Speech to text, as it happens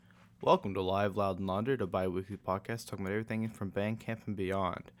Welcome to Live, Loud, and Laundered, a bi-weekly podcast talking about everything from Bandcamp and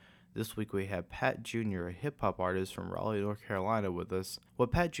beyond. This week we have Pat Jr., a hip-hop artist from Raleigh, North Carolina, with us.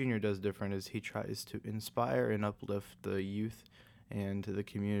 What Pat Jr. does different is he tries to inspire and uplift the youth and the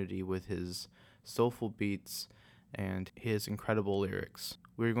community with his soulful beats and his incredible lyrics.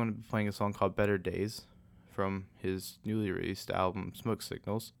 We're going to be playing a song called Better Days from his newly released album, Smoke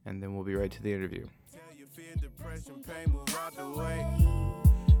Signals, and then we'll be right to the interview. Tell your fear, depression, pain, move out the way.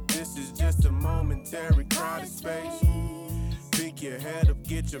 This is just a momentary crowded space. Pick your head up,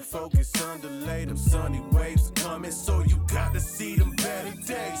 get your focus underlay. Them sunny waves are coming, so you got to see them better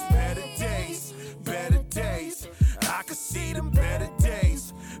days. Better days, better days. I could see them better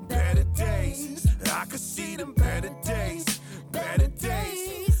days. Better days, I could see them better days. Better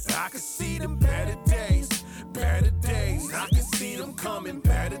days, I could see them better days. Better days, I could see them coming.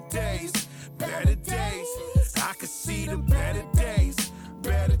 Better days, better days. I could see them better days.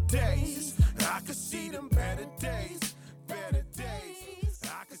 Better days, I could see them better days. Better days,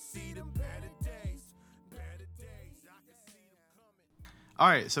 I could see them better days. Better days, I could see them coming. All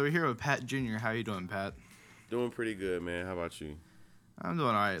right, so we're here with Pat Jr. How you doing, Pat? Doing pretty good, man. How about you? I'm doing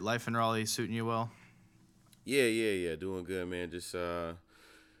all right. Life in Raleigh suiting you well? Yeah. Doing good, man. Just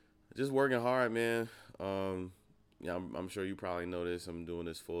working hard, man. Yeah, I'm sure you probably know this. I'm doing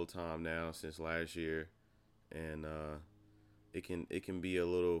this full time now since last year, and it can be a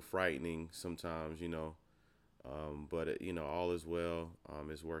little frightening sometimes, But all is well.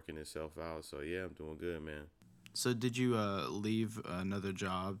 It's working itself out. So yeah, I'm doing good, man. So did you leave another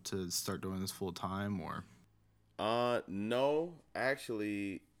job to start doing this full time, or? No,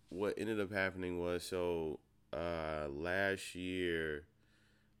 actually, what ended up happening was last year,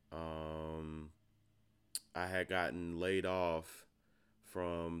 I had gotten laid off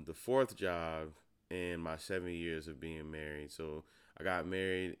from the fourth job in my 7 years of being married. So I got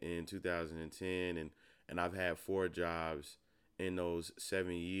married in 2010, and I've had four jobs in those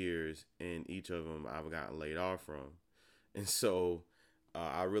 7 years, and each of them I've gotten laid off from. And so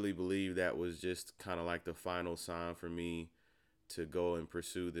I really believe that was just kind of like the final sign for me to go and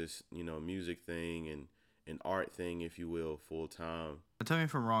pursue this, music thing and an art thing, if you will, full time. Tell me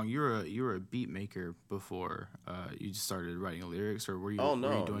if I'm wrong. You were a beat maker before you just started writing lyrics, or were you Oh were you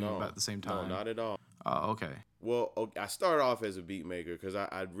no, doing it no, about at the same no, time? not at all. Oh, okay. Well, I started off as a beat maker because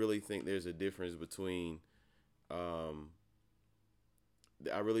I really think there's a difference between, I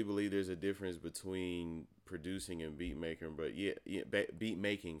really believe there's a difference between producing and beat making. But beat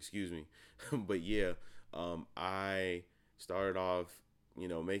making, excuse me. But yeah, I started off,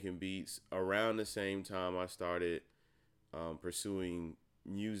 making beats around the same time I started pursuing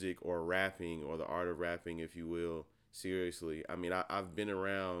music or rapping or the art of rapping, if you will, seriously. I mean, I've been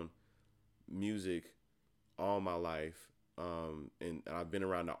around music all my life, and I've been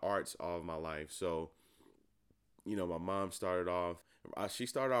around the arts all of my life. So, my mom started off, she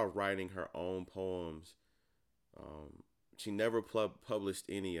started off writing her own poems. She never published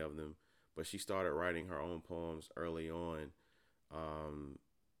any of them, but she started writing her own poems early on. Um,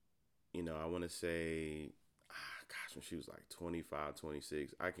 I want to say, gosh, when she was like 25,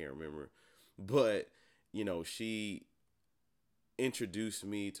 26, I can't remember. But, she introduced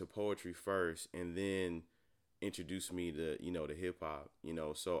me to poetry first and then introduced me to, to hip hop,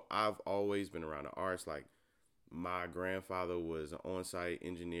 So I've always been around the arts. Like, my grandfather was an on-site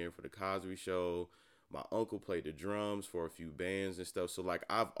engineer for the Cosby Show. My uncle played the drums for a few bands and stuff. So, like,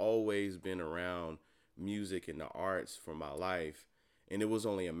 I've always been around music and the arts for my life. And it was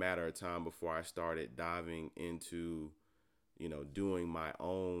only a matter of time before I started diving into, doing my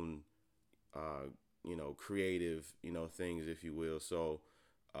own, creative, things, if you will. So,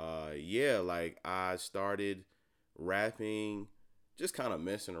 like, I started rapping, just kind of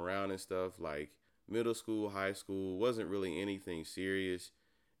messing around and stuff, like middle school, high school, wasn't really anything serious.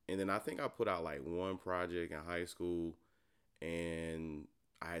 And then I think I put out like one project in high school, and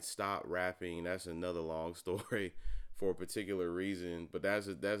I had stopped rapping. That's another long story for a particular reason, but that's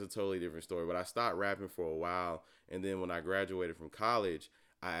a totally different story. But I stopped rapping for a while, and then when I graduated from college,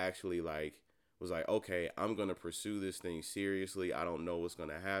 I actually was like, okay, I'm gonna pursue this thing seriously. I don't know what's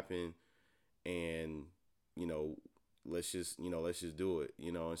gonna happen, and you know, let's just do it,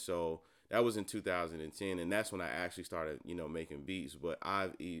 And so that was in 2010, and that's when I actually started, making beats. But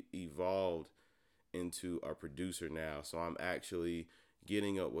I've evolved into a producer now, so I'm actually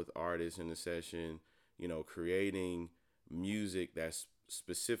getting up with artists in the session, creating music that's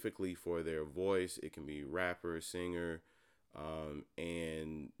specifically for their voice. It can be rapper, singer,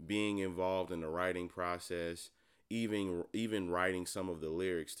 and being involved in the writing process, even writing some of the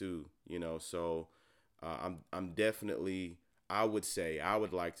lyrics too. So I'm definitely I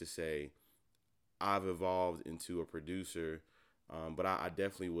would like to say I've evolved into a producer, but I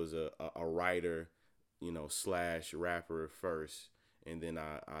definitely was a writer, slash rapper first, and then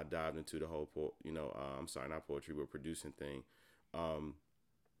I dived into the whole I'm sorry, not poetry, but producing thing. Um,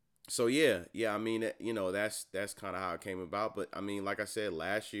 so yeah, I mean, that's kind of how it came about. But I mean, like I said,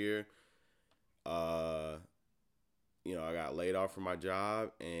 last year, uh, I got laid off from my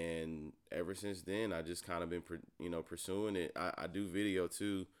job, and ever since then, I just kind of been, pursuing it. I do video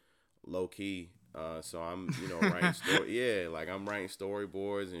too, low key. So I'm, writing story. Yeah, like I'm writing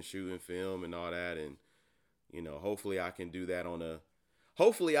storyboards and shooting film and all that, and hopefully I can do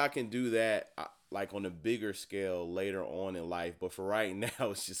that like on a bigger scale later on in life. But for right now,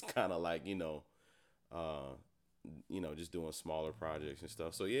 it's just kind of like uh, just doing smaller projects and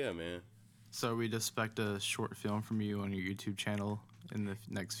stuff. So yeah, man. So we'd expect a short film from you on your YouTube channel in the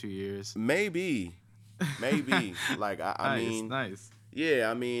next few years. Maybe. Like I Nice, mean, nice.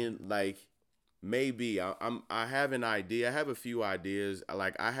 yeah. I mean, like maybe I have an idea. I have a few ideas.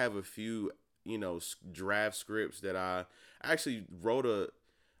 Like I have a few draft scripts that I actually wrote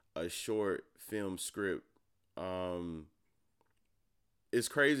a short film script. It's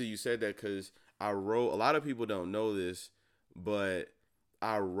crazy you said that because I wrote. A lot of people don't know this, but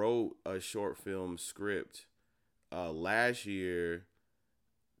I wrote a short film script last year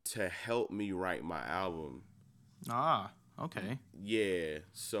to help me write my album. Ah, okay. Yeah,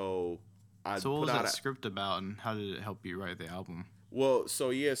 so I So what put was out that a script about, and how did it help you write the album? well.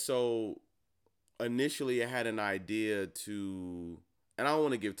 So initially I had an idea to, and I don't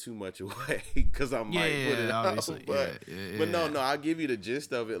want to give too much away because I might put it out. Obviously, But no, I'll give you the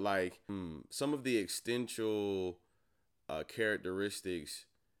gist of it. Like some of the existential characteristics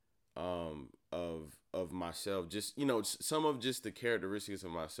of myself, just some of just the characteristics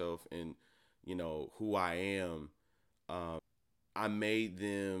of myself and who I am. I made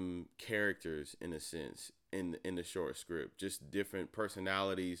them characters in a sense in the short script, just different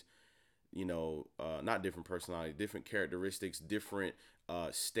personalities, not different personalities, different characteristics, different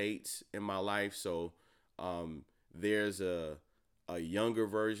states in my life. So there's a younger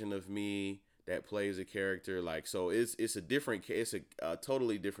version of me that plays a character, like, so it's a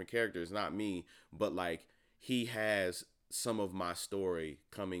totally different character. It's not me, but like he has some of my story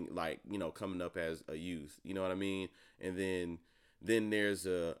coming, like, coming up as a youth, you know what I mean? And then there's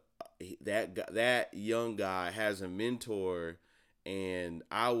that young guy has a mentor, and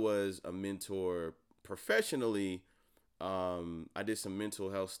I was a mentor professionally. I did some mental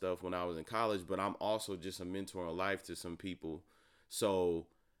health stuff when I was in college, but I'm also just a mentor in life to some people. So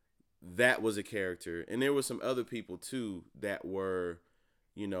that was a character, and there were some other people too that were,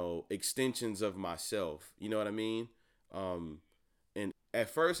 extensions of myself. You know what I mean? And at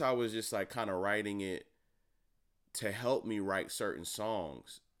first, I was just like kind of writing it to help me write certain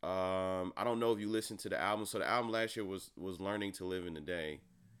songs. I don't know if you listened to the album. So the album last year was Learning to Live in the Day.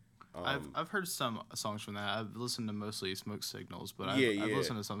 I've heard some songs from that. I've listened to mostly Smoke Signals, but I've Yeah.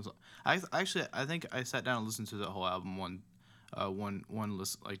 listened to some. I think I sat down and listened to the whole album one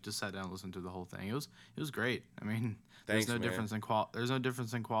listen, like just sat down and listened to the whole thing. It was great. I mean, Thanks, there's no man. difference in there's no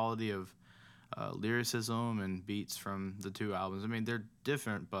difference in quality of lyricism and beats from the two albums. I mean, they're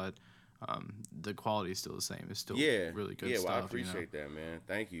different, but the quality is still the same. It's still really good stuff. Well, I appreciate that, man.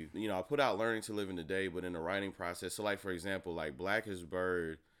 Thank you. I put out Learning to Live in the Day, but in the writing process, so like for example, like Black as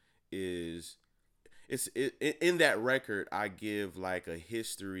Bird is in that record, I give like a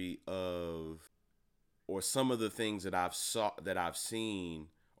history of, or some of the things that I've seen,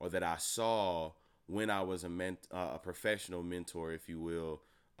 or that I saw when I was a professional mentor, if you will,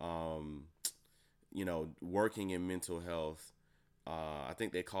 working in mental health. I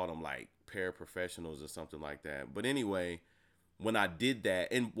think they called them like paraprofessionals or something like that. But anyway, when I did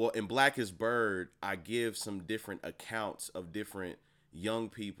that, in Black as Bird, I give some different accounts of different young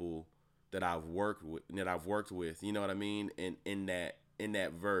people that I've worked with. You know what I mean? And in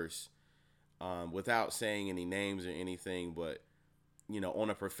that verse, without saying any names or anything, but on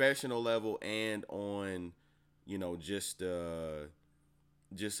a professional level and on just a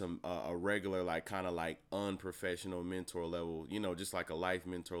regular, like, kind of like unprofessional mentor level, just like a life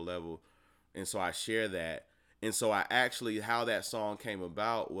mentor level. And so I share that. And so how that song came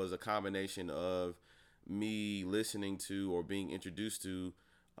about was a combination of me listening to, or being introduced to,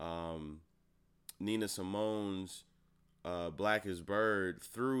 Nina Simone's Black as Bird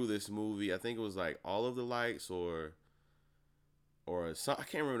through this movie. I think it was like All of the Lights or some, I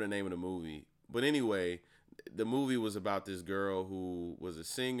can't remember the name of the movie. But anyway, the movie was about this girl who was a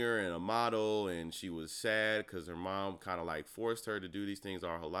singer and a model, and she was sad because her mom kind of like forced her to do these things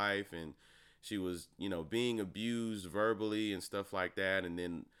all her life, and she was, you know, being abused verbally and stuff like that. And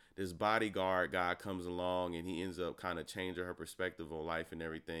then this bodyguard guy comes along and he ends up kind of changing her perspective on life and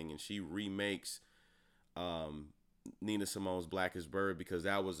everything. And she remakes Nina Simone's Blackest Bird because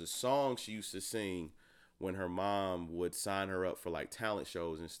that was a song she used to sing when her mom would sign her up for like talent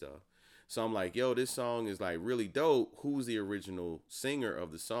shows and stuff. So I'm like, yo, this song is like really dope. Who's the original singer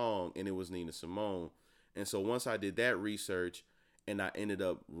of the song? And it was Nina Simone. And so once I did that research and I ended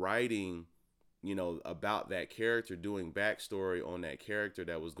up writing, you know, about that character, doing backstory on that character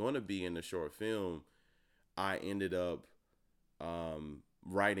that was going to be in the short film, I ended up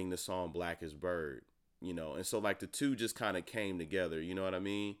writing the song Blackest Bird, you know. And so like the two just kind of came together, you know what I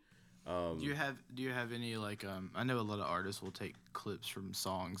mean? Do you have any like I know a lot of artists will take clips from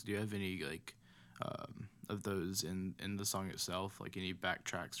songs. Do you have any like of those in the song itself, like any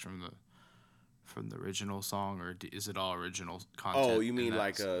backtracks from the original song, or is it all original content? Oh, you mean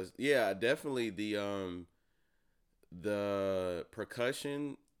like yeah, definitely the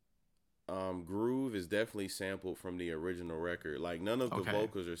percussion groove is definitely sampled from the original record. Like none of the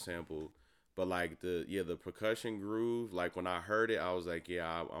vocals are sampled, but like the percussion groove, like when I heard it, I was like,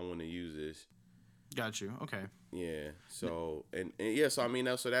 yeah, I want to use this. Got you. Okay. Yeah. So and yeah, so I mean,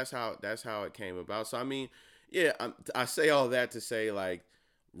 so that's how it came about. So I mean, yeah, I say all that to say like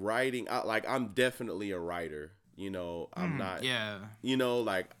writing, I'm definitely a writer. You know, I'm not. Yeah. You know,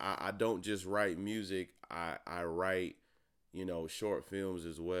 like I don't just write music. I write, you know, short films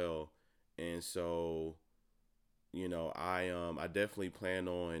as well, and so, you know, I definitely plan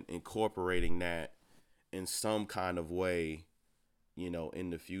on incorporating that in some kind of way, you know, in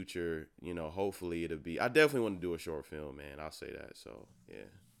the future. You know, hopefully it'll be. I definitely want to do a short film, man. I'll say that. So yeah.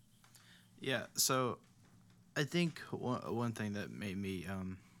 Yeah. So, I think one thing that made me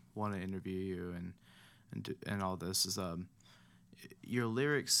want to interview you and all this is your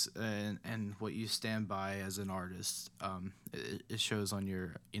lyrics and what you stand by as an artist. It shows on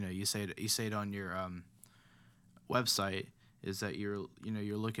your, you know, you say it on your website, is that you're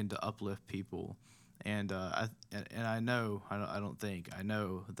looking to uplift people, and I know I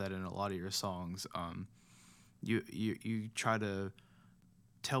know that in a lot of your songs, you try to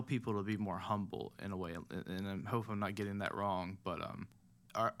tell people to be more humble in a way, and I hope I'm not getting that wrong, but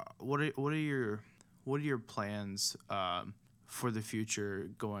what are your plans for the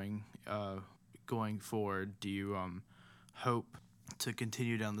future going forward? Do you hope to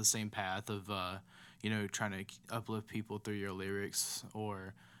continue down the same path of trying to uplift people through your lyrics,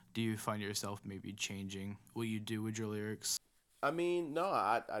 or do you find yourself maybe changing what you do with your lyrics? I mean, no,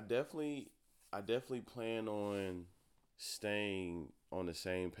 I definitely plan on staying on the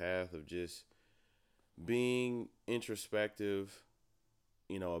same path of just being introspective,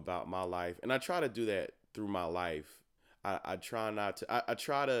 you know, about my life. And I try to do that through my life. I try not to, I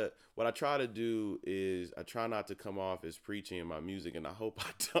try to, what I try to do is I try not to come off as preachy in my music, and I hope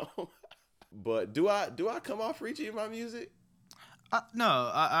I don't. But do I come off preachy in my music?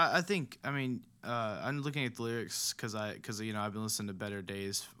 No, I think, I mean, I'm looking at the lyrics because I've been listening to Better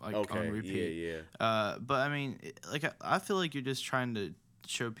Days like on repeat. Yeah. But I mean, like I feel like you're just trying to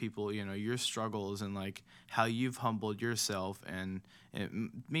show people, you know, your struggles and like how you've humbled yourself, and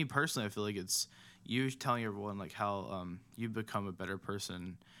me personally, I feel like it's you telling everyone like how you've become a better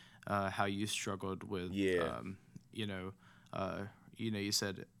person, how you struggled with, you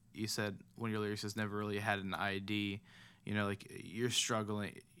said one of your lyrics has never really had an ID. You know, like you're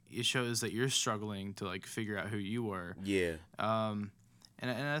struggling. It shows that you're struggling to like figure out who you were. Yeah. And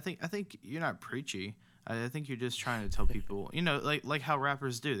I think you're not preachy. I think you're just trying to tell people, you know, like how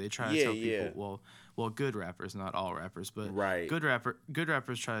rappers do. They try to tell people, well, good rappers, not all rappers, but right. good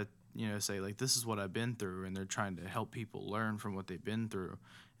rappers try to, you know, say like, this is what I've been through, and they're trying to help people learn from what they've been through.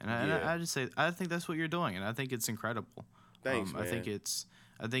 And I just say, I think that's what you're doing, and I think it's incredible. Thanks, man.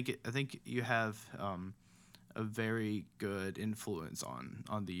 I think you have a very good influence on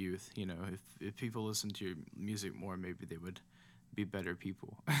the youth. You know, if people listen to your music more, maybe they would be better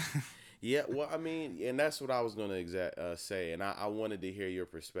people. Yeah, well, I mean, and that's what I was gonna say, and I wanted to hear your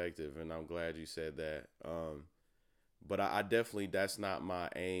perspective, and I'm glad you said that. But I definitely, that's not my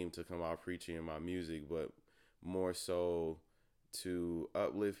aim to come out preaching in my music, but more so to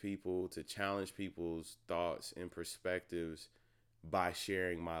uplift people, to challenge people's thoughts and perspectives by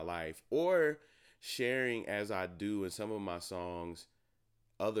sharing my life, or sharing, as I do in some of my songs,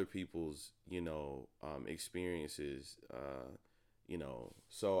 other people's, you know, experiences, you know.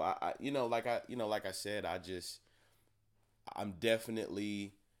 So like I said, I'm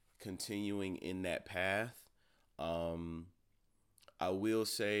definitely continuing in that path. I will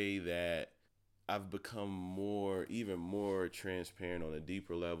say that I've become even more transparent on a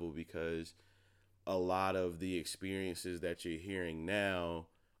deeper level, because a lot of the experiences that you're hearing now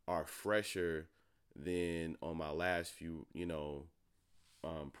are fresher than on my last few,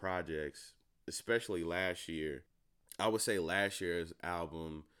 projects, especially last year. I would say last year's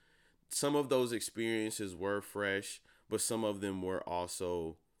album, some of those experiences were fresh, but some of them were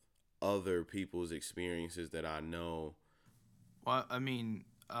also other people's experiences that I know. Well, I mean,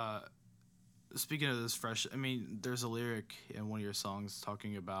 speaking of this fresh, I mean, there's a lyric in one of your songs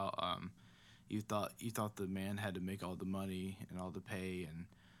talking about you thought the man had to make all the money and all the pay, and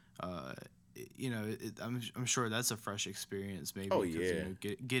uh, I'm sure that's a fresh experience, maybe Oh because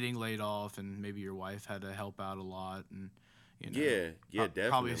yeah. getting laid off, and maybe your wife had to help out a lot, and Yeah, yeah,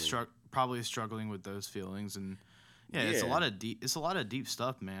 definitely. probably struggling with those feelings, and yeah, Yeah. it's a lot of deep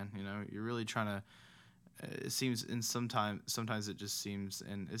stuff, man. You're really trying to. It seems, and sometimes it just seems,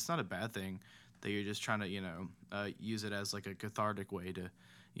 and it's not a bad thing that you're just trying to use it as like a cathartic way to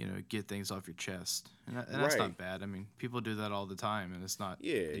get things off your chest, and that's Right. not bad. I mean, people do that all the time, and it's not.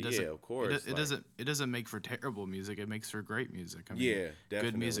 Yeah, It yeah, doesn't. of course. It Like, doesn't. It doesn't make for terrible music. It makes for great music. I mean, yeah,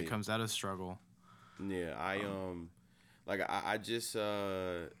 good music definitely. comes out of struggle. Yeah, I Um, like I just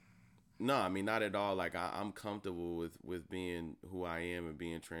no, I mean not at all. Like I'm comfortable with being who I am and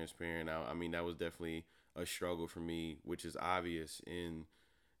being transparent. I mean that was definitely a struggle for me, which is obvious in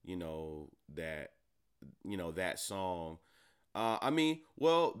that that song. I mean,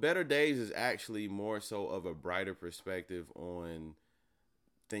 well, Better Days is actually more so of a brighter perspective on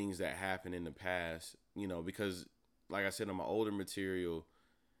things that happened in the past. Because like I said, on my older material,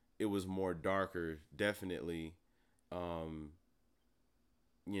 it was more darker, definitely. Um,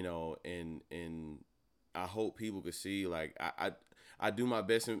 and I hope people could see like I do my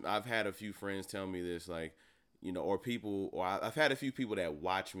best, and I've had a few friends tell me this, like, or people, or I've had a few people that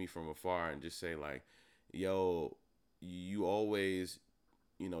watch me from afar and just say like, yo, you always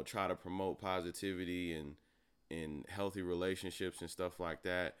try to promote positivity and healthy relationships and stuff like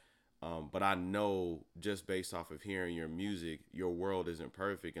that. But I know just based off of hearing your music, your world isn't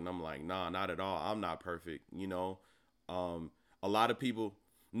perfect. And I'm like, nah, not at all. I'm not perfect. A lot of people,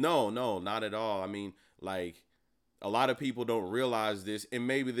 no, no, not at all. I mean, like, a lot of people don't realize this, and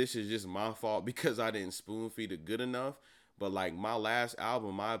maybe this is just my fault because I didn't spoon feed it good enough. But like my last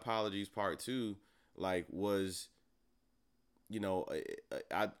album, My Apologies Part Two, like was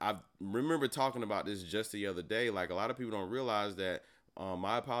I remember talking about this just the other day. Like a lot of people don't realize that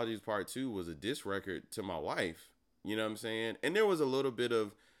My Apologies Part Two was a diss record to my wife. You know what I'm saying? And there was a little bit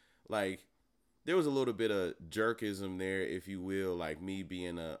of like there was a little bit of jerkism there, if you will, like me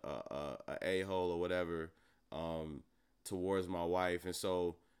being a hole or whatever towards my wife, and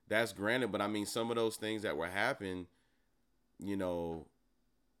so that's granted. But I mean, some of those things that were happening, you know,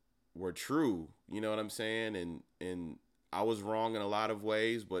 were true. You know what I'm saying? And I was wrong in a lot of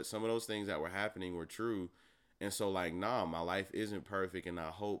ways, but some of those things that were happening were true. And so like, nah, my life isn't perfect, and I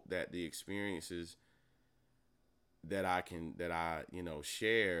hope that the experiences that I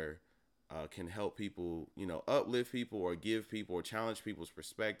share can help people, uplift people or give people or challenge people's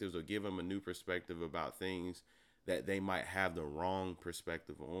perspectives or give them a new perspective about things that they might have the wrong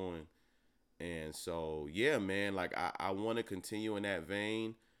perspective on. And so, yeah, man, like I want to continue in that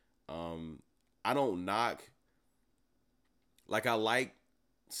vein. Um, I don't knock, like I like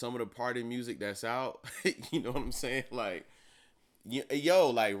some of the party music that's out. You know what I'm saying? Like, yo,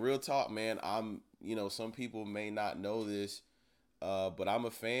 like real talk, man. Some people may not know this, but I'm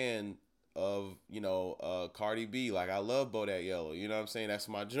a fan of Cardi B. Like I love Bodak Yellow. You know what I'm saying? That's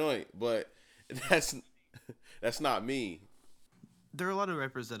my joint. But that's that's not me. there are a lot of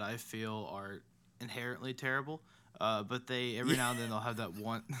rappers that I feel are inherently terrible. But they every Yeah, now and then they'll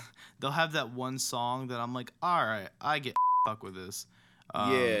have that one song that I'm like, all right, I get fuck with this. Um,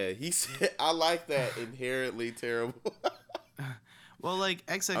 yeah. He said I like that inherently terrible. well, like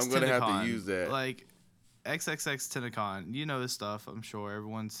XX I'm gonna have to Tentacon, use that. like XXX Tentacon, you know his stuff. I'm sure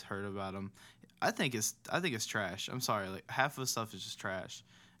everyone's heard about him. I think it's trash. I'm sorry, like half of the stuff is just trash.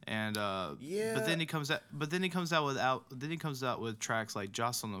 And but Yeah, then he comes out with tracks like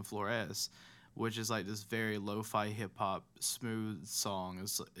Jocelyn and Flores, which is like this very lo-fi hip hop smooth song.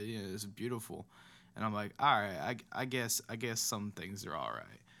 It's beautiful, and I'm like, all right, I guess some things are all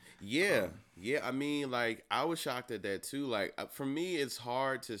right. yeah, Um, yeah. I mean, like I was shocked at that too. Like for me, it's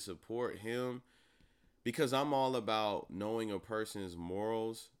hard to support him because I'm all about knowing a person's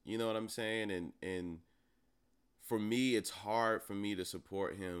morals. You know what I'm saying? And for me, it's hard for me to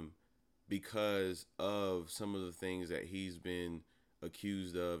support him because of some of the things that he's been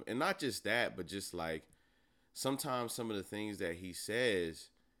accused of, and not just that, but just like sometimes some of the things that he says,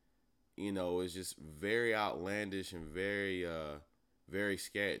 is just very outlandish and very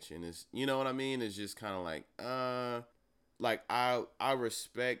sketch, and it's, you know what I mean. It's just kind of like I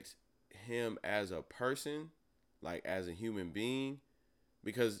respect him as a person, like as a human being,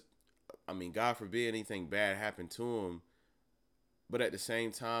 because I mean, God forbid anything bad happened to him, but at the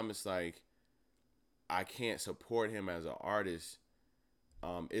same time, it's like I can't support him as an artist.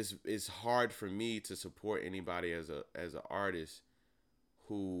 It's hard for me to support anybody as an artist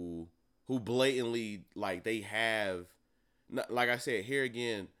who blatantly, like, they have, like I said,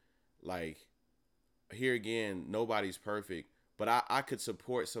 like here again, nobody's perfect, but I could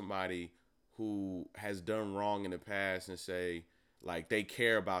support somebody who has done wrong in the past and say, like, they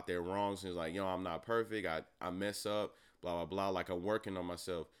care about their wrongs and it's like, yo, I'm not perfect. I mess up, blah, blah, blah. Like, I'm working on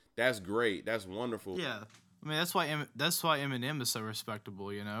myself. That's great. That's wonderful. Yeah. I mean, that's why Eminem is so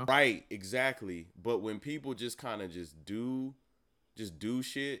respectable, you know? Right, exactly. But when people just kind of just do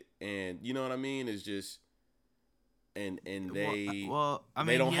shit, and you know what I mean, it's just, and they, well, I mean,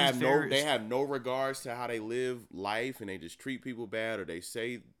 they don't have they have no regards to how they live life, and they just treat people bad, or they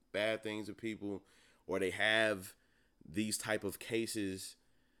say bad things to people, or they have these type of cases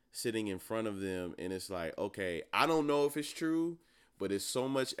sitting in front of them, and it's like, okay, I don't know if it's true, but there's so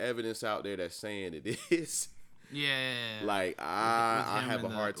much evidence out there that's saying it is. Yeah. Like, I have a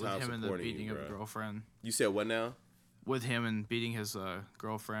hard time with him and the supporting beating you, of bro. a girlfriend. You said what now? With him and beating his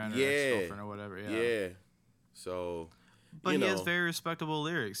girlfriend or Yeah. ex-girlfriend or whatever. Yeah. Yeah. So, But you he know, has very respectable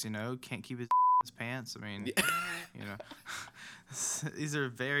lyrics, you know. Can't keep his pants. I mean, you know, these are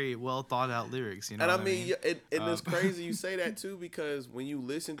very well thought out lyrics, you know. and I what mean, and it's crazy you say that too, because when you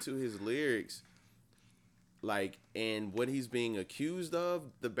listen to his lyrics, like, and what he's being accused of,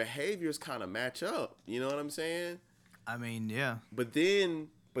 the behaviors kind of match up. You know what I'm saying? I mean, yeah. But then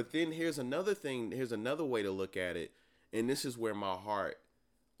here's another thing. Here's another way to look at it, and this is where my heart,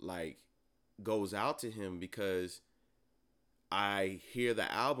 like, goes out to him, because I hear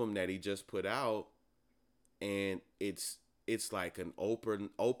the album that he just put out, and it's like an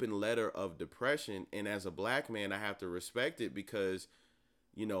open letter of depression, and as a black man, I have to respect it, because,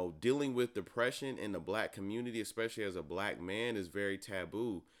 you know, dealing with depression in the black community, especially as a black man, is very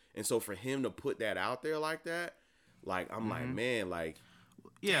taboo. And so for him to put that out there like that, like, I'm like, man, like,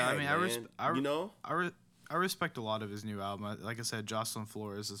 Yeah, I dang, mean, man, you know? I respect a lot of his new album. Like I said, Jocelyn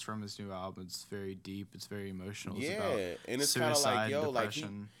Flores is from his new album. It's very deep. It's very emotional. It's about and it's kind of suicide, like, yo, like,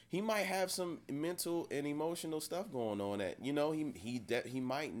 depression. he might have some mental and emotional stuff going on that, you know, he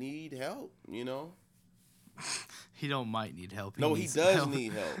might need help, you know? He might need help. No, he needs does help.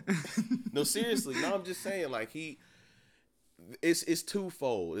 need help. No, seriously. No, I'm just saying, like, it's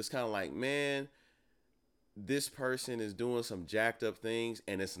twofold. It's kind of like, man, this person is doing some jacked up things,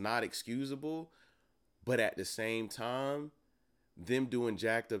 and it's not excusable, but at the same time, them doing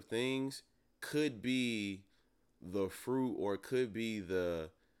jacked up things could be the fruit, or could be the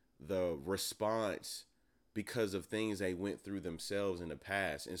response, because of things they went through themselves in the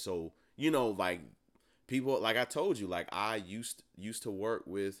past. And so, you know, like, people, like I told you, like, I used to work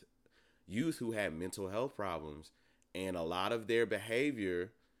with youth who had mental health problems, and a lot of their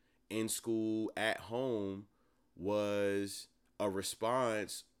behavior in school, at home, was a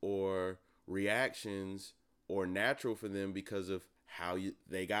response or reactions, or natural for them, because of how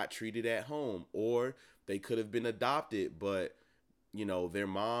they got treated at home, or they could have been adopted, but, you know, their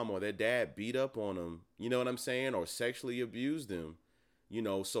mom or their dad beat up on them, you know what I'm saying, or sexually abused them, you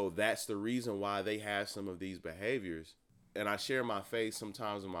know. So that's the reason why they have some of these behaviors. And I share my faith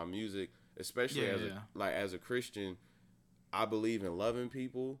sometimes in my music, especially as a Christian. I believe in loving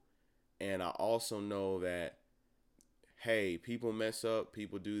people, and I also know that, hey, people mess up,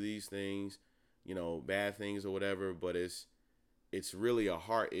 people do these things, you know, bad things or whatever, but it's really a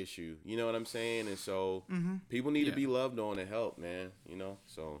heart issue, you know what I'm saying? And so people need to be loved on and helped, man, you know.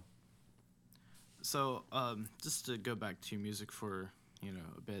 So just to go back to music for, you know,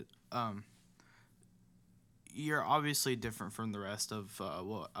 a bit, you're obviously different from the rest of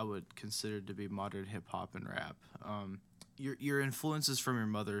what I would consider to be modern hip hop and rap. Your influences from your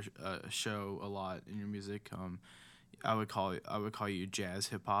mother show a lot in your music. I would call you jazz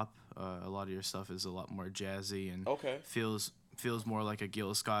hip hop. A lot of your stuff is a lot more jazzy and feels more like a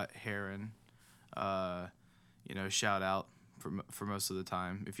Gil Scott-Heron. You know, shout out for most of the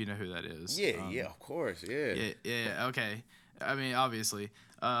time, if you know who that is. Yeah, of course, yeah. Yeah. Okay. I mean, obviously.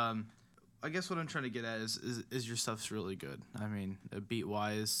 I guess what I'm trying to get at is your stuff's really good. I mean, beat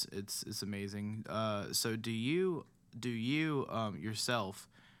wise, it's amazing. So do you yourself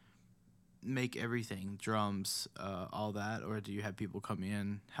make everything, drums, all that, or do you have people come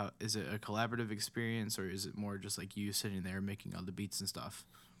in? How is it a collaborative experience, or is it more just like you sitting there making all the beats and stuff?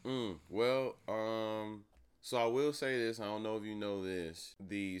 Well, So I will say this. I don't know if you know this.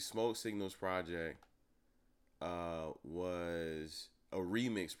 The Smoke Signals project was a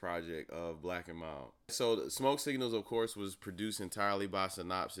remix project of Black and Mild. So the Smoke Signals, of course, was produced entirely by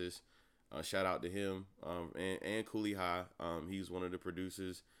Synopsis. Shout out to him and Cooley High. He's one of the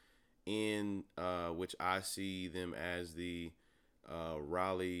producers in which I see them as the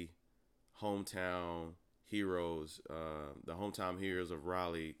Raleigh hometown heroes, the hometown heroes of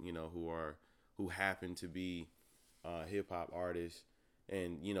Raleigh. You know, who happen to be hip hop artists,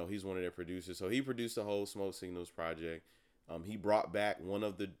 and you know he's one of their producers. So he produced the whole Smoke Signals project. He brought back one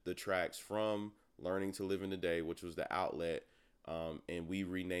of the tracks from Learning to Live in the Day, which was the outlet, and we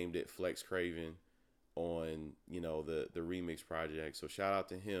renamed it Flex Craven on, you know, the remix project. So shout out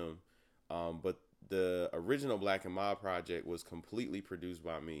to him. But the original Black and Mild project was completely produced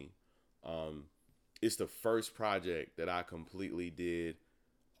by me. It's the first project that I completely did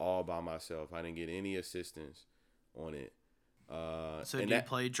all by myself. I didn't get any assistance on it. So do you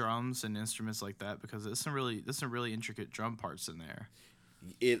play drums and instruments like that? Because there's some really intricate drum parts in there.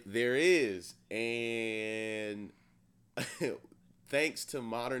 There is, and thanks to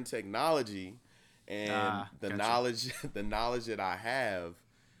modern technology and the knowledge that I have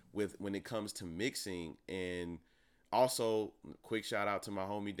when it comes to mixing, and also quick shout out to my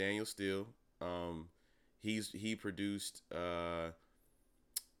homie Daniel Steele. He produced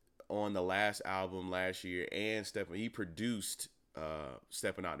on the last album last year, and he produced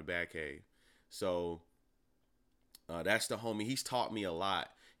Stepping Out the Batcave. So that's the homie. He's taught me a lot.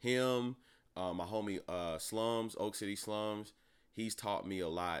 Him, my homie Slums, Oak City Slums, he's taught me a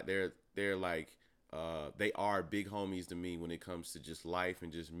lot. They're like they are big homies to me when it comes to just life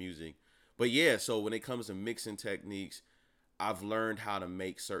and just music. But yeah, so when it comes to mixing techniques, I've learned how to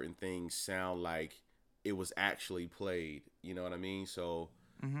make certain things sound like it was actually played. You know what I mean? So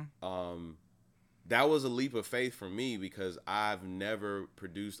that was a leap of faith for me because I've never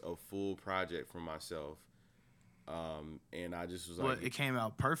produced a full project for myself. And I just was like, well, it came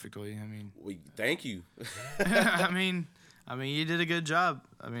out perfectly. I mean, thank you. I mean, you did a good job.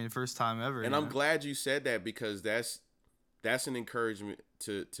 I mean, first time ever. And I'm glad you said that, because that's an encouragement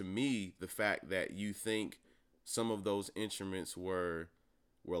to me. The fact that you think some of those instruments were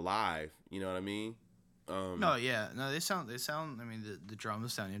live. You know what I mean? They sound. I mean, the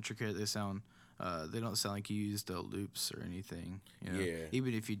drums sound intricate. They sound. They don't sound like you used loops or anything. You know? Yeah.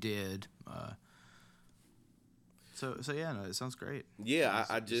 Even if you did. So yeah, no, it sounds great. Yeah,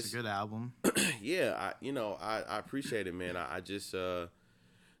 it's a good album. Yeah, I appreciate it, man. I just no,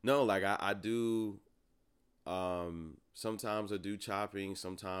 like I do. Sometimes I do chopping.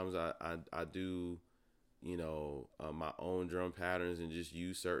 Sometimes I do, my own drum patterns and just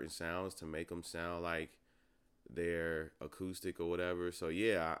use certain sounds to make them sound like they're acoustic or whatever. So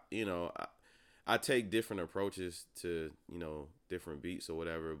yeah, I take different approaches to, different beats or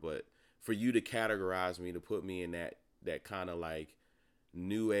whatever. But for you to categorize me, to put me in that kind of like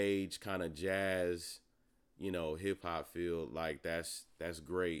new age kind of jazz, hip hop field, like that's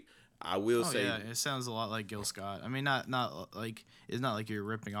great. I will say, yeah, it sounds a lot like Gil Scott. I mean, not like it's not like you're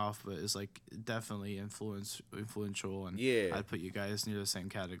ripping off, but it's like definitely influential, and yeah, I'd put you guys near the same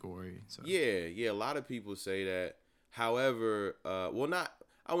category. So yeah, a lot of people say that. However, I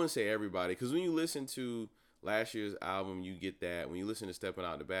wouldn't say everybody, because when you listen to last year's album, you get that. When you listen to Stepping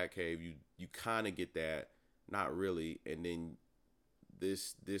Out the Batcave, you kind of get that, not really, and then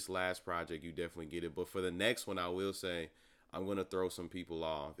this last project, you definitely get it. But for the next one, I will say, I'm going to throw some people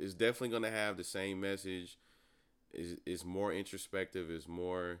off. It's definitely going to have the same message. It's more introspective. It's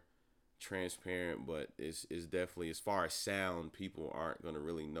more transparent. But it's definitely, as far as sound, people aren't going to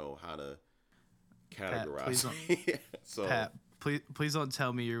really know how to categorize. Pat, please don't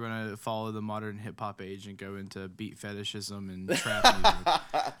tell me you're going to follow the modern hip-hop age and go into beat fetishism and trap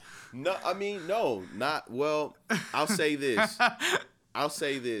music. No, I mean, no. Not, well, I'll say this.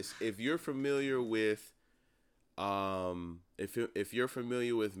 If you're familiar with... if you're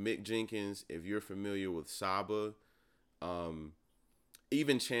familiar with Mick Jenkins, if you're familiar with Saba,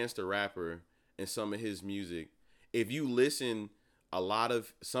 even Chance the Rapper and some of his music, if you listen,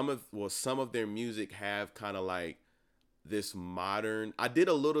 some of their music have kind of like this modern. I did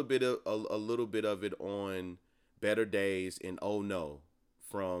a little bit of it on Better Days and Oh No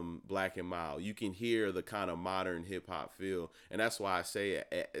from Black and Mild. You can hear the kind of modern hip hop feel, and that's why I say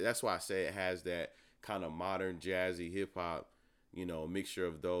it has that kind of modern jazzy hip hop, mixture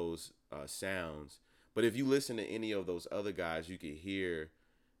of those sounds. But if you listen to any of those other guys, you can hear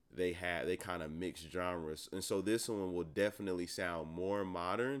they kind of mix genres. And so this one will definitely sound more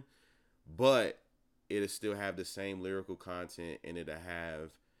modern, but it'll still have the same lyrical content, and it'll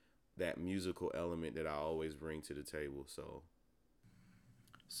have that musical element that I always bring to the table. So,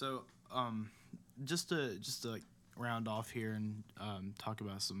 just to like round off here and talk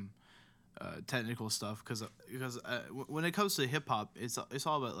about some technical stuff, because when it comes to hip hop, it's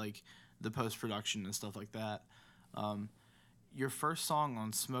all about like the post production and stuff like that. Your first song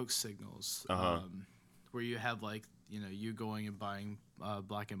on Smoke Signals, where you have like you going and buying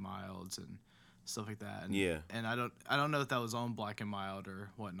Black and Milds and stuff like that. And, Yeah. And I don't know if that was on Black and Mild or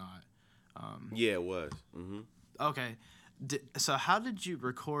whatnot. Yeah, it was. Mm-hmm. Okay. So how did you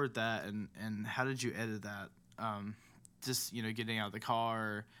record that and how did you edit that? Just getting out of the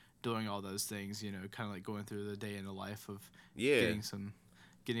car, doing all those things. Kind of like going through the day in the life of getting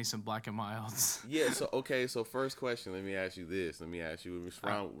some Black and Milds. Yeah. So okay. So first question. Let me ask you this. Let me ask you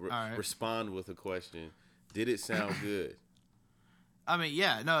respond with a question. Did it sound good? I mean,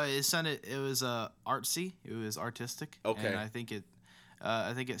 yeah. No, it was artsy. It was artistic. Okay. And I think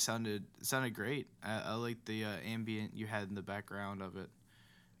it sounded great. I like the ambient you had in the background of it.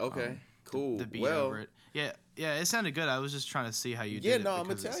 Okay. Cool. The beat over it. Yeah, it sounded good. I was just trying to see how you did it. Yeah, no, I'm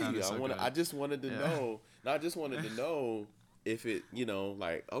gonna because tell you. so I just wanted to Yeah. know. No, I just wanted to know if it,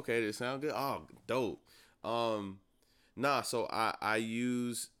 like, okay, did it sound good? Oh, dope. Nah. So I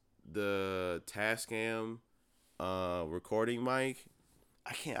use the Tascam recording mic.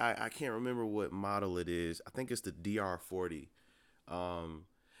 I can't remember what model it is. I think it's the DR40.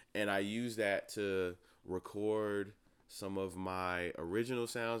 And I use that to record some of my original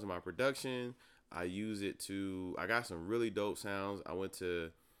sounds in my production. I got some really dope sounds. I went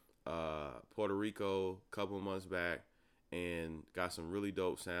to Puerto Rico a couple of months back and got some really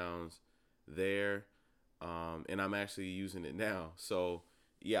dope sounds there. And I'm actually using it now. So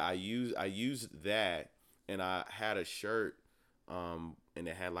yeah, I used that, and I had a shirt, and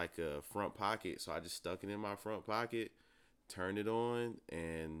it had like a front pocket. So I just stuck it in my front pocket, turned it on,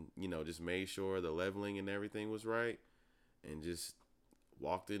 and just made sure the leveling and everything was right, and just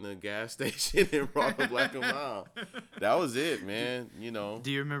walked in a gas station and brought a Black and Mild. That was it, man.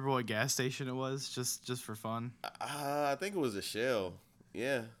 Do you remember what gas station it was? Just for fun. I think it was a Shell.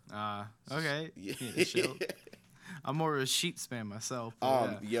 Yeah. Okay. Yeah. Shell. I'm more of a Sheetz fan myself.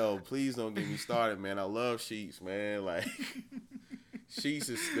 Yeah. Yo, please don't get me started, man. I love Sheetz, man. Like, Sheetz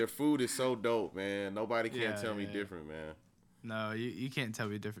their food is so dope, man. Nobody can tell me different, man. No, you can't tell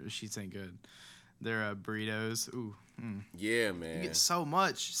me different. Sheetz ain't good. Their burritos. Ooh. Yeah, man. You get so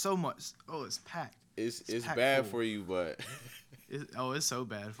much. Oh, it's packed. It's packed bad full. for you, but it's so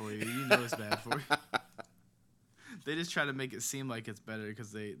bad for you. You know it's bad for you. They just try to make it seem like it's better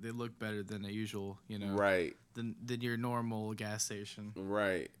because they look better than a usual, right. than your normal gas station.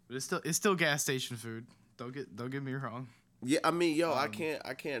 Right. But it's still gas station food. Don't get me wrong. Yeah, I mean, yo, I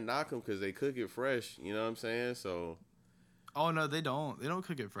can't knock them because they cook it fresh. You know what I'm saying? So. Oh no, they don't. They don't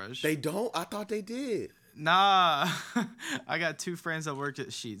cook it fresh. They don't? I thought they did. Nah, I got 2 friends that worked at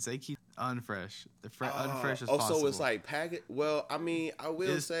Sheetz. They keep unfresh. Unfresh as possible. So it's like packaged. Well, I mean, I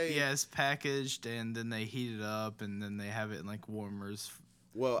will say. Yeah, it's packaged, and then they heat it up, and then they have it in like warmers.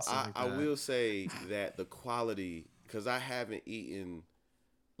 Well, I will say that the quality, because I haven't eaten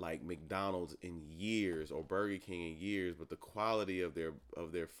like McDonald's in years or Burger King in years, but the quality of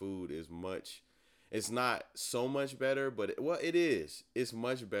their food is much. It's not so much better, but it is. It's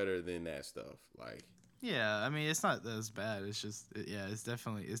much better than that stuff. Like. Yeah, I mean it's not as bad. It's just it's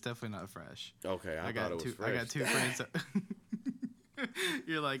definitely not fresh. Okay, I thought it was fresh. I got 2 friends. That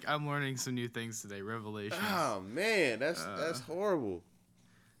You're like, I'm learning some new things today. Revelations. Oh man, that's horrible.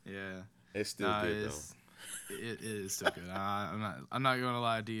 Yeah, it's still good though. It is still good. I'm not gonna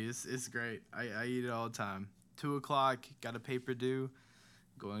lie to you. It's great. I eat it all the time. 2:00, got a paper due.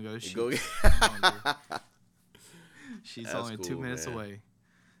 Go to Sheetz. Sheetz only cool, 2 minutes away.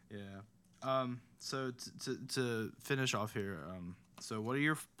 Yeah. So to finish off here, so what are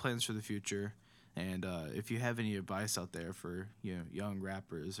your plans for the future? And if you have any advice out there for young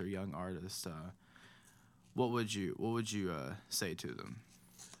rappers or young artists, what would you say to them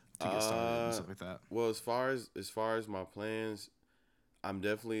to get started and stuff like that? Well, as far as my plans, I'm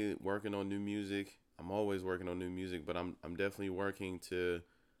definitely working on new music. I'm always working on new music, but I'm definitely working to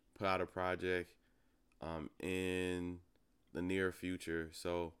put out a project in the near future.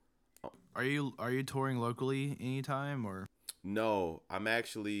 So. Are you touring locally anytime or? No, I've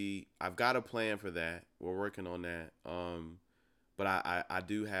got a plan for that. We're working on that. But I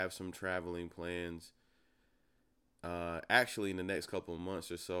do have some traveling plans. Actually in the next couple of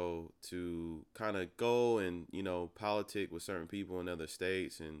months or so to kind of go and, politic with certain people in other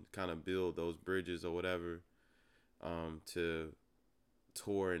states and kind of build those bridges or whatever, to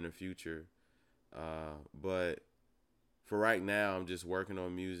tour in the future. But for right now, I'm just working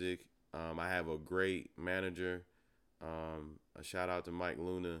on music. I have a great manager. A shout out to Mike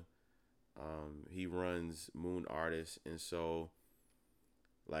Luna. He runs Moon Artists, and so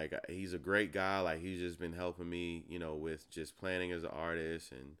like he's a great guy. Like he's just been helping me, with just planning as an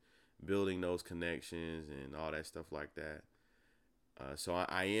artist and building those connections and all that stuff like that. So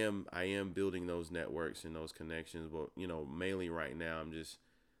I am building those networks and those connections, but mainly right now I'm just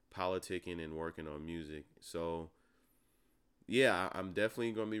politicking and working on music. So yeah, I'm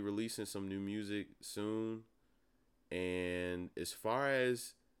definitely gonna be releasing some new music soon. And as far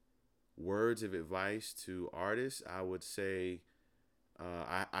as words of advice to artists, I would say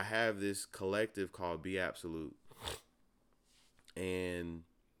I have this collective called Be Absolute, and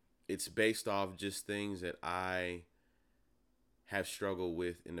it's based off just things that I have struggled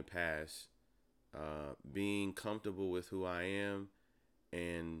with in the past, being comfortable with who I am.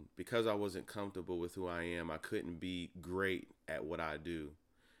 And because I wasn't comfortable with who I am, I couldn't be great at what I do.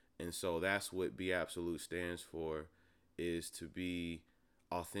 And so that's what Be Absolute stands for, is to be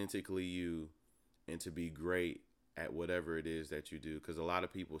authentically you and to be great at whatever it is that you do. Because a lot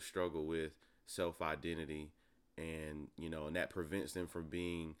of people struggle with self-identity, and and that prevents them from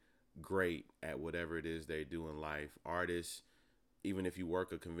being great at whatever it is they do in life. Artists, even if you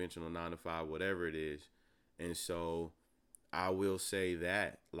work a conventional 9 to 5, whatever it is. And so I will say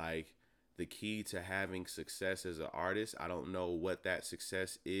that, like, the key to having success as an artist, I don't know what that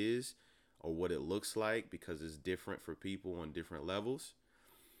success is or what it looks like, because it's different for people on different levels.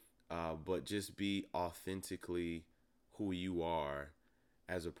 But just be authentically who you are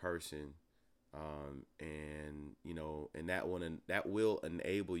as a person. And that will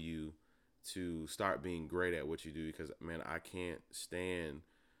enable you to start being great at what you do, because man, I can't stand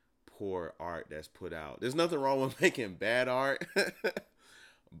poor art that's put out. There's nothing wrong with making bad art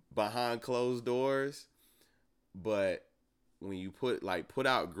behind closed doors, but when you put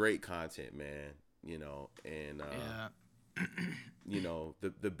out great content, man, and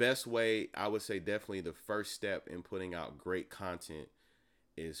the best way, I would say, definitely the first step in putting out great content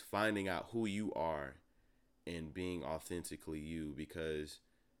is finding out who you are and being authentically you. Because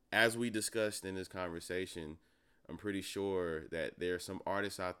as we discussed in this conversation, I'm pretty sure that there are some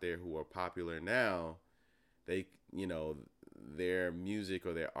artists out there who are popular now. They, their music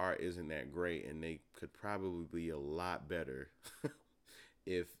or their art isn't that great, and they could probably be a lot better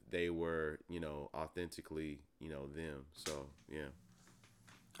if they were, authentically, them. So, yeah.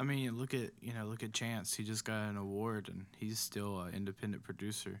 I mean, look at Chance. He just got an award, and he's still an independent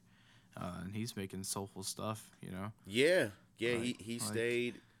producer, and he's making soulful stuff. Yeah. He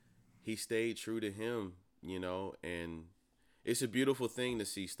stayed true to him. And it's a beautiful thing to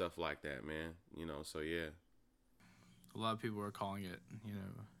see stuff like that, man. So yeah. A lot of people are calling it,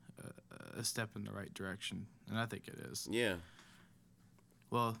 a step in the right direction, and I think it is. Yeah.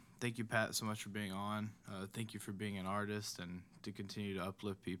 Well, thank you, Pat, so much for being on. Thank you for being an artist and to continue to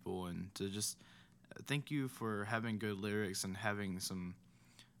uplift people, and to just thank you for having good lyrics and having some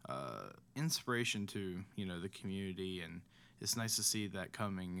inspiration to, the community. And it's nice to see that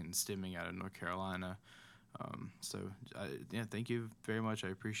coming and stemming out of North Carolina. Thank you very much. I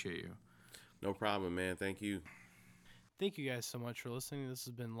appreciate you. No problem, man. Thank you. Thank you guys so much for listening. This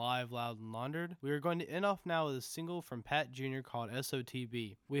has been Live, Loud, and Laundered. We are going to end off now with a single from Pat Jr. called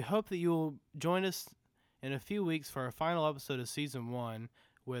SOTB. We hope that you will join us in a few weeks for our final episode of Season 1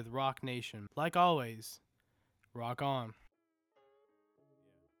 with Rock Nation. Like always, rock on.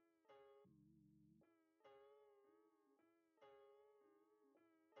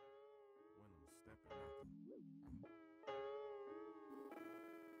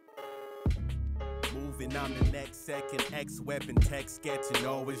 Moving on the next second, X-weapon text sketching,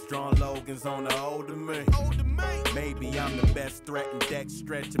 always drawing Logans on the older me. Maybe I'm the best threat and deck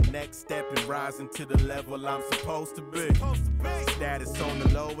stretching, next stepping, rising to the level I'm supposed to be. Status on the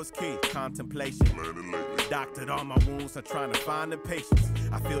lowest key, contemplation. Doctored all my wounds, I'm trying to find the patience.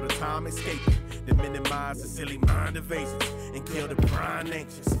 I feel the time escaping, to minimize the silly mind evasions and kill the prime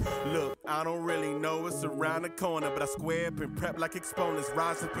anxious. Look, I don't really know what's around the corner, but I square up and prep like exponents,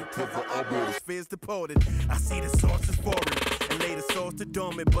 rise up and cover up. Fears deported, I see the sources for it, and lay the source to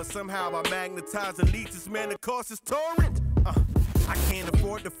dormant, but somehow I magnetize and lead this man, of course, it's torrent. I can't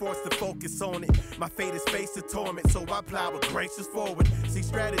afford to force the focus on it. My fate is face to torment, so I plow with gracious forward. See,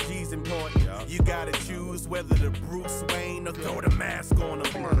 strategy's important. You gotta choose whether to Bruce Wayne or throw the mask on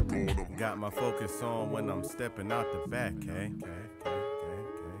him. Got my focus on when I'm stepping out the back, okay?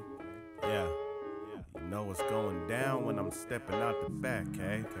 Yeah. You know what's going down when I'm stepping out the back,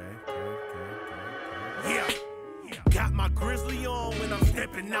 okay? Yeah. Got my grizzly on when I'm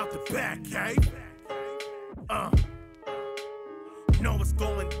stepping out the back, okay? Know what's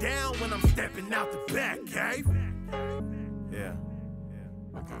going down when I'm stepping out the back cave. Yeah.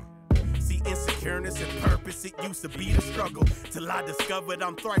 Okay. See, insecureness and purpose, it used to be the struggle. Till I discovered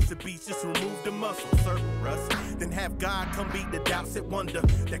I'm thrice a beast, just remove the muscle, circle rust. Then have God come beat the doubts that wonder.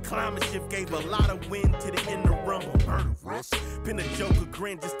 That climate shift gave a lot of wind to the inner rumble. Murderous. Been a Joker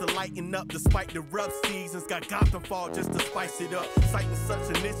grin just to lighten up, despite the rough seasons. Got Gotham Fall just to spice it up. Sighting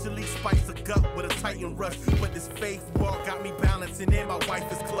such initially, spice a gut with a Titan rush. But this faith walk got me balancing and my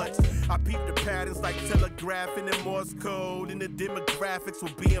wife is clutch. I peep the patterns like telegraphing and Morse code. And the demographics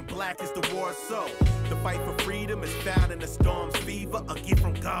with being black is the war soul. The fight for freedom is found in the storm's fever. A gift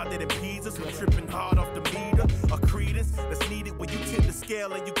from God that impedes us when tripping hard off the meter. A credence that's needed when you tip the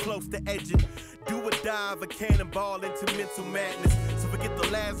scale and you close to edging. Do or dive, a cannonball into mental madness. So forget the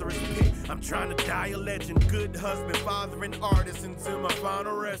Lazarus pit. I'm trying to die a legend. Good husband, father, and artist until my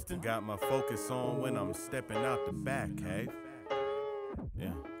final resting. Got my focus on when I'm stepping out the back, hey?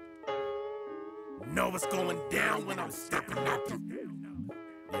 Yeah. Know what's going down when I'm stepping out the